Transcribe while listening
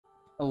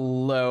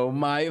Hello,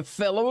 my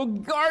fellow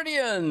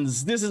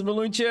Guardians! This is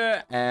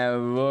Mloentje,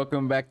 and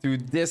welcome back to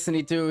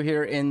Destiny 2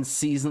 here in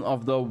Season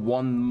of the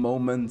One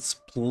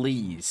Moments,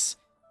 Please.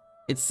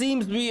 It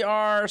seems we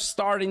are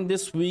starting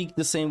this week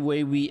the same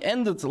way we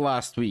ended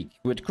last week,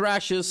 with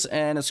crashes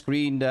and a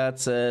screen that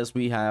says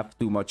we have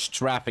too much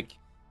traffic.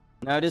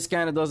 Now, this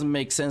kind of doesn't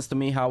make sense to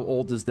me. How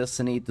old is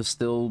Destiny to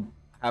still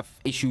have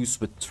issues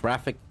with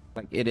traffic?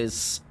 Like,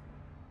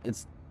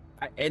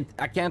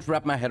 I can't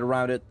wrap my head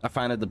around it. I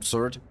find it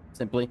absurd,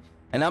 simply.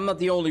 And I'm not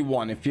the only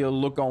one. If you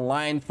look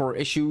online for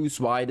issues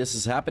why this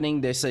is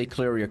happening, they say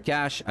clear your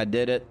cache. I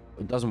did it.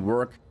 It doesn't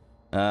work.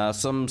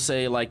 Some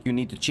say like you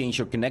need to change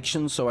your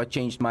connection. So I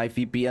changed my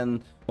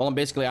VPN. Well,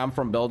 I'm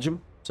from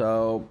Belgium.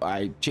 So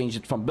I changed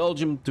it from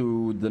Belgium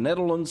to the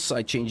Netherlands.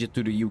 I changed it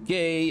to the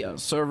UK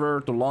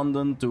server, to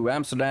London, to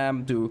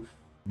Amsterdam, to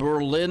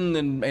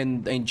Berlin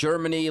and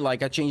Germany.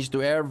 Like I changed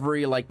to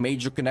every like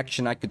major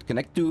connection I could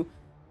connect to.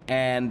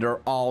 And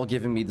they're all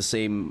giving me the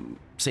same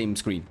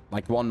screen,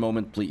 like one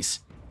moment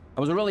please.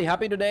 I was really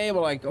happy today.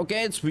 We're like,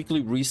 okay, it's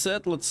weekly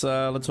reset. Let's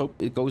hope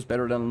it goes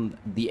better than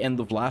the end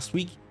of last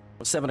week.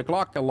 7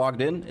 o'clock, I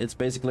logged in. It's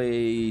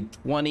basically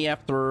 20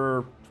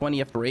 after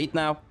 8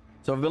 now.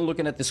 So I've been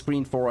looking at the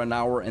screen for an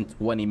hour and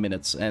 20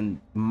 minutes,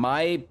 and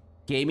my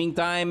gaming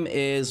time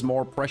is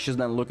more precious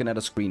than looking at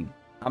a screen.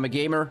 I'm a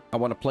gamer. I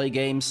want to play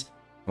games.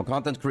 I'm a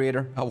content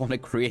creator. I want to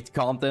create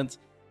content.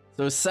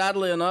 So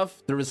sadly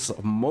enough, there is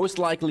most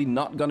likely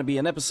not going to be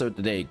an episode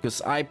today,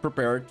 because I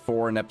prepared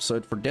for an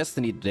episode for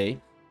Destiny today.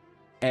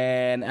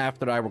 And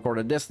after I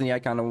recorded Destiny, I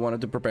kind of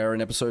wanted to prepare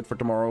an episode for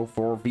tomorrow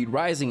for V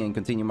Rising and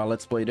continue my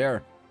Let's Play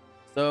there.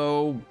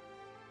 So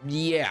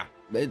yeah,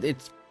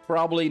 it's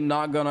probably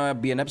not going to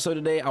be an episode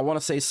today. I want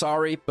to say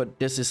sorry, but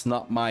this is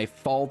not my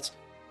fault.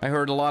 I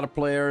heard a lot of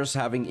players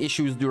having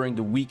issues during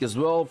the week as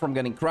well from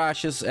getting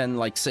crashes and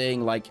like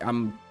saying like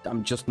I'm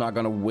just not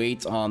gonna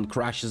wait on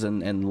crashes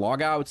and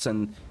logouts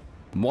and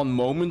one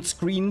moment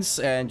screens,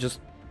 and just,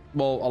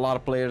 well, a lot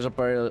of players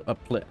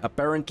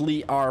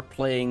apparently are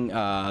playing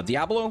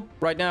Diablo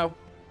right now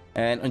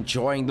and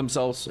enjoying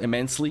themselves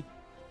immensely,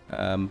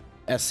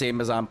 as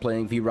same as I'm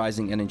playing V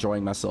Rising and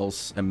enjoying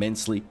myself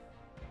immensely.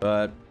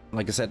 But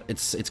like I said,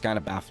 it's kind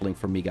of baffling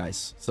for me,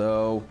 guys.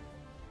 So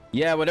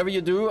yeah, whatever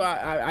you do,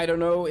 I don't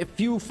know. If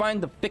you find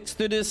the fix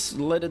to this,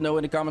 let it know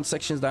in the comment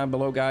sections down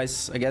below,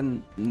 guys.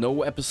 Again,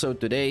 no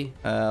episode today.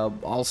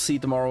 I'll see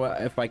tomorrow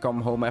if I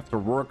come home after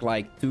work,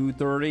 like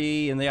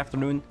 2:30 in the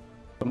afternoon.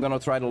 I'm gonna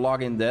try to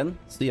log in then,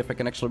 see if I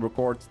can actually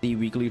record the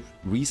weekly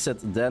reset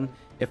then.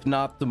 If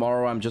not,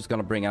 tomorrow I'm just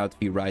gonna bring out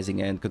V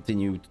Rising and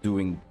continue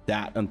doing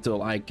that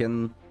until I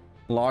can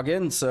log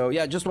in. So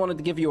yeah, just wanted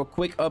to give you a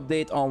quick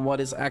update on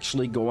what is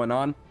actually going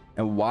on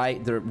and why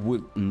there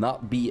would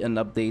not be an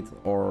update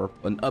or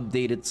an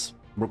updated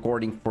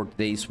recording for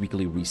today's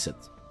weekly reset.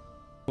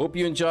 Hope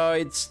you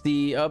enjoyed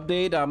the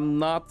update. I'm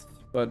not,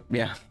 but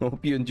yeah,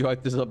 hope you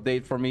enjoyed this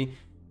update for me,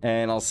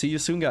 and I'll see you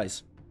soon,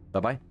 guys. Bye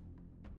bye.